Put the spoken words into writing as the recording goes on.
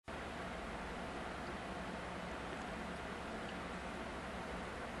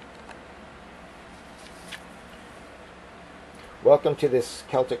Welcome to this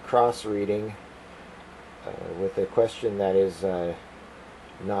Celtic Cross Reading with a question that is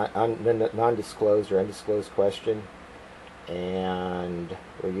non-disclosed or undisclosed question, and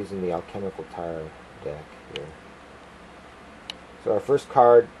we're using the Alchemical Tarot deck here. So our first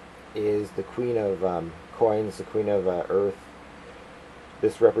card is the Queen of Coins, the Queen of Earth.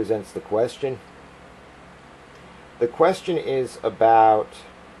 This represents the question. The question is about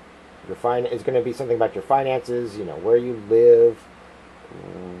is going to be something about your finances, where you live,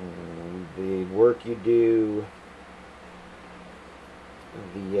 the work you do,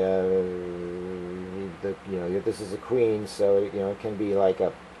 this is a queen, so it can be like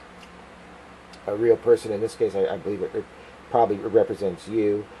a real person. In this case, I believe it probably represents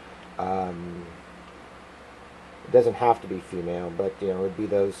you. It doesn't have to be female, but it would be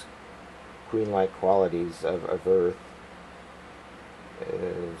those queen-like qualities of Earth.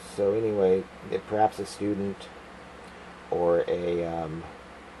 So anyway, perhaps a student or an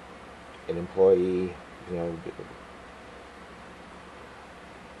employee.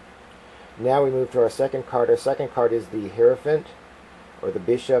 Now we move to our second card. Our second card is the Hierophant, or the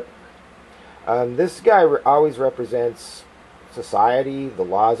Bishop. This guy always represents society, the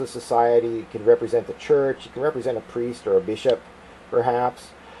laws of society. It can represent the church. It can represent a priest or a bishop, perhaps.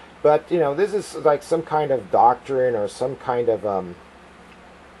 But this is like some kind of doctrine or some kind of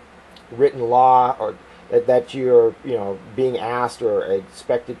written law, or that you're being asked or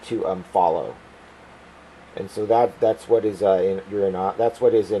expected to follow, and so that's what is that's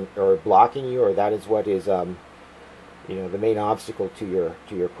what is blocking you, or that is what is the main obstacle to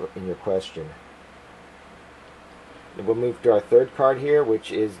your question. And we'll move to our third card here,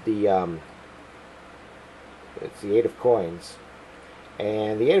 which is it's the Eight of Coins.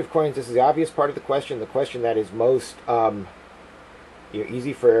 And the Eight of Coins, this is the obvious part of the question that is most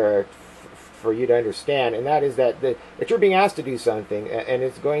easy for you to understand, and that is that you're being asked to do something, and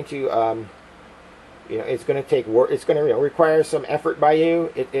it's going to it's going to take work. It's going to require some effort by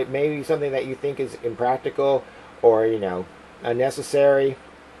you. It may be something that you think is impractical, or unnecessary,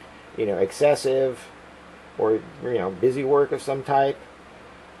 excessive, or busy work of some type.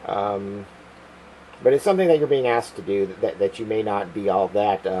 But it's something that you're being asked to do that you may not be all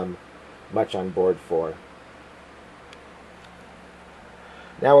that much on board for.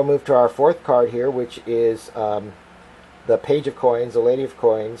 Now we'll move to our fourth card here, which is the Page of Coins, the Lady of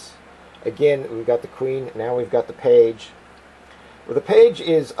Coins. Again, we've got the Queen, now we've got the Page. Well, the Page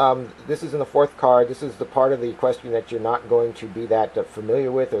is, this is in the fourth card. This is the part of the question that you're not going to be that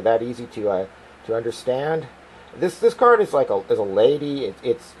familiar with or that easy to understand. This card is like a lady.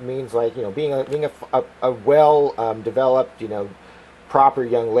 It means like being a well developed proper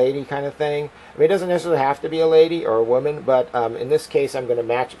young lady kind of thing. I mean, it doesn't necessarily have to be a lady or a woman, but in this case I'm going to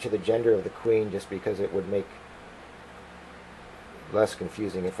match it to the gender of the Queen, just because it would make less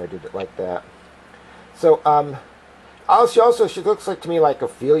confusing if I did it like that. So she looks like to me like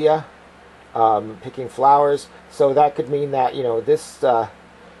Ophelia, picking flowers. So that could mean that this the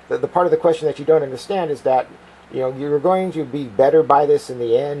part of the question that you don't understand is that you're going to be better by this in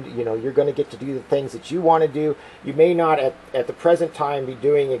the end. You're going to get to do the things that you want to do. You may not at the present time be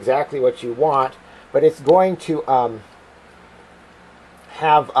doing exactly what you want, but it's going to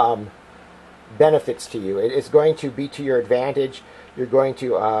have benefits to you. It's going to be to your advantage. You're going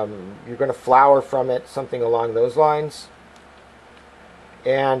to flower from it, something along those lines.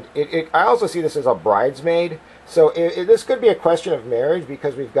 And I also see this as a bridesmaid. So this could be a question of marriage,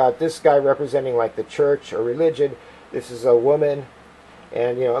 because we've got this guy representing like the church or religion. This is a woman,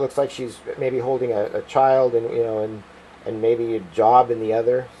 and it looks like she's maybe holding a child, and and maybe a job in the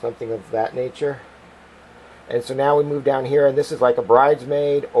other, something of that nature. And so now we move down here, and this is like a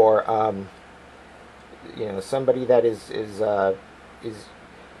bridesmaid, or somebody that is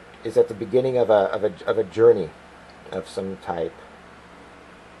at the beginning of a journey of some type.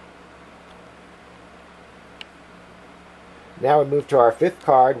 Now we move to our fifth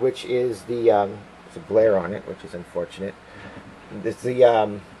card, which is the there's a glare on it, which is unfortunate. It's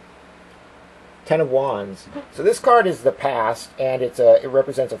the Ten of Wands. So this card is the past, and it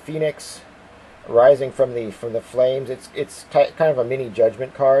represents a phoenix rising from the flames. It's kind of a mini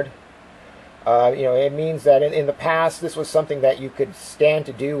judgment card. It means that in the past this was something that you could stand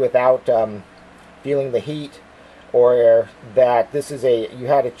to do without feeling the heat, or that you've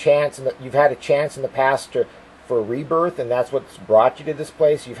had a chance in the past for rebirth, and that's what's brought you to this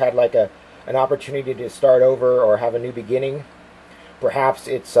place. You've had like an opportunity to start over or have a new beginning. Perhaps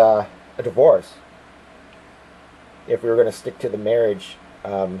it's a divorce, if we were going to stick to the marriage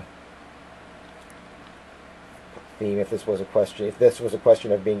theme. If this was a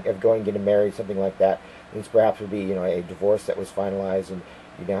question, of going getting married, something like that, this perhaps would be a divorce that was finalized, and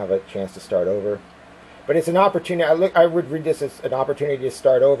you now have a chance to start over. But it's an opportunity. I would read this as an opportunity to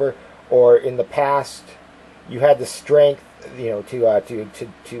start over, or in the past, you had the strength,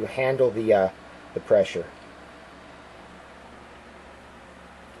 to handle the pressure.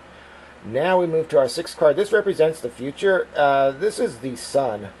 Now we move to our sixth card. This represents the future. This is the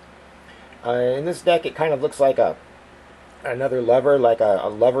Sun. In this deck, it kind of looks like another lover, like a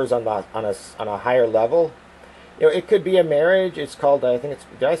lover's on a higher level. It could be a marriage. It's called, I think it's,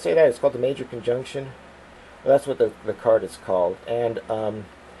 did I say that? It's called the Major Conjunction. Well, that's what the card is called. And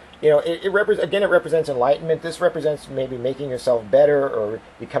it represents enlightenment. This represents maybe making yourself better or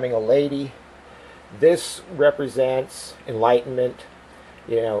becoming a lady. This represents enlightenment.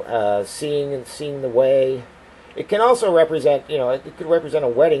 Seeing the way. It can also represent, it could represent a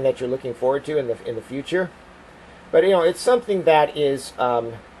wedding that you're looking forward to in the future. But it's something that is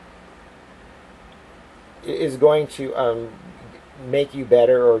going to make you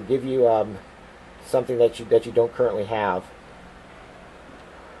better or give you something that you don't currently have.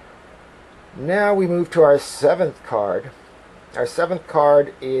 Now we move to our seventh card. Our seventh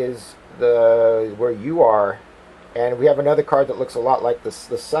card is where you are, and we have another card that looks a lot like the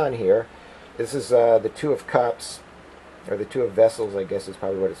Sun here. This is the Two of Cups, or the Two of Vessels, I guess is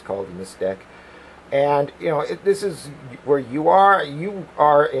probably what it's called in this deck. And this is where you are. You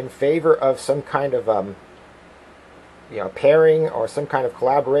are in favor of some kind of pairing or some kind of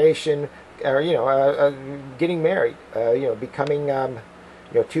collaboration, or getting married. Becoming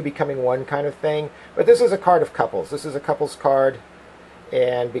two becoming one kind of thing. But this is a card of couples. This is a couples card,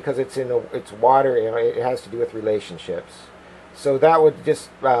 and because it's it's water, it has to do with relationships. So that would just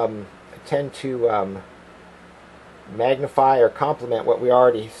tend to magnify or complement what we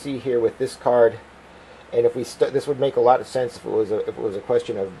already see here with this card. And if this would make a lot of sense if it was a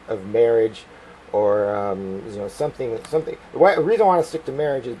question of marriage, or something. The reason I want to stick to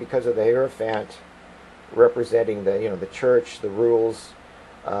marriage is because of the Hierophant representing the church, the rules.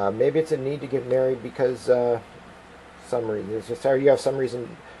 Maybe it's a need to get married because some reason. It's just you have some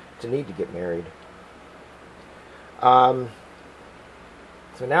reason to need to get married. So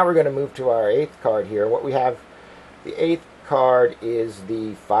now we're going to move to our eighth card here. What we have, the eighth card is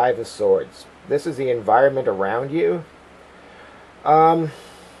the Five of Swords. This is the environment around you.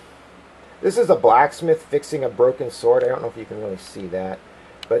 This is a blacksmith fixing a broken sword. I don't know if you can really see that.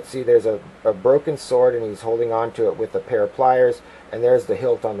 But see, there's a broken sword, and he's holding on to it with a pair of pliers. And there's the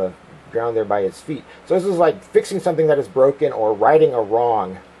hilt on the ground there by his feet. So this is like fixing something that is broken or righting a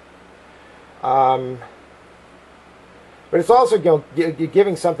wrong. But it's also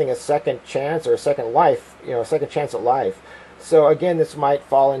giving something a second chance or a second life, a second chance at life. So again, this might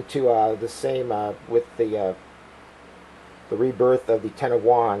fall into the same with the rebirth of the Ten of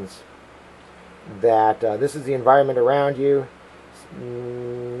Wands. That this is the environment around you.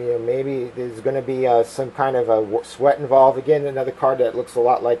 Maybe there's going to be some kind of a sweat involved. Again, another card that looks a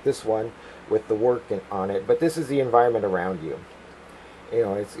lot like this one with the work on it. But this is the environment around you.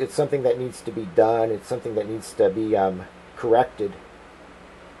 It's something that needs to be done. It's something that needs to be corrected.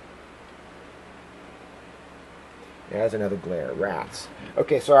 There's another glare. Rats.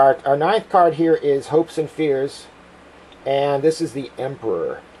 Okay, so our ninth card here is Hopes and Fears, and this is the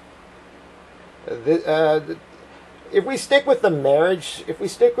Emperor. If we stick with the marriage,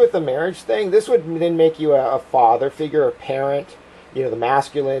 thing, this would then make you a father figure, a parent. The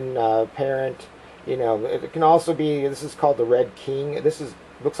masculine parent. It can also be. This is called the Red King.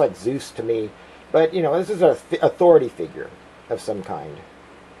 Looks like Zeus to me, but this is an authority figure of some kind.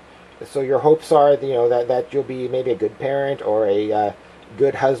 So your hopes are, that you'll be maybe a good parent or a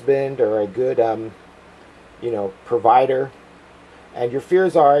good husband or a good, provider. And your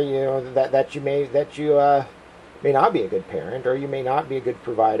fears are, that you may not be a good parent, or you may not be a good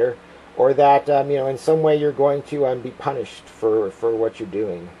provider, or that in some way you're going to be punished for what you're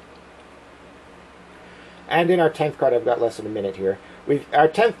doing. And in our 10th card, I've got less than a minute here. Our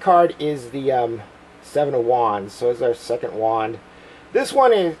 10th card is the Seven of Wands. So it's our second wand. This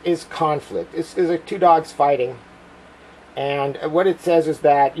one is conflict. It's like two dogs fighting, and what it says is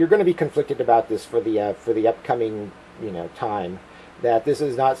that you're going to be conflicted about this for the upcoming time. That this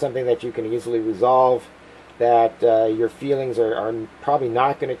is not something that you can easily resolve. That your feelings are probably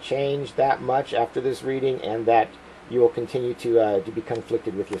not going to change that much after this reading, and that you will continue to be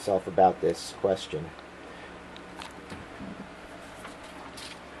conflicted with yourself about this question.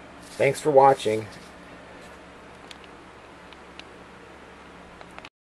 Thanks for watching.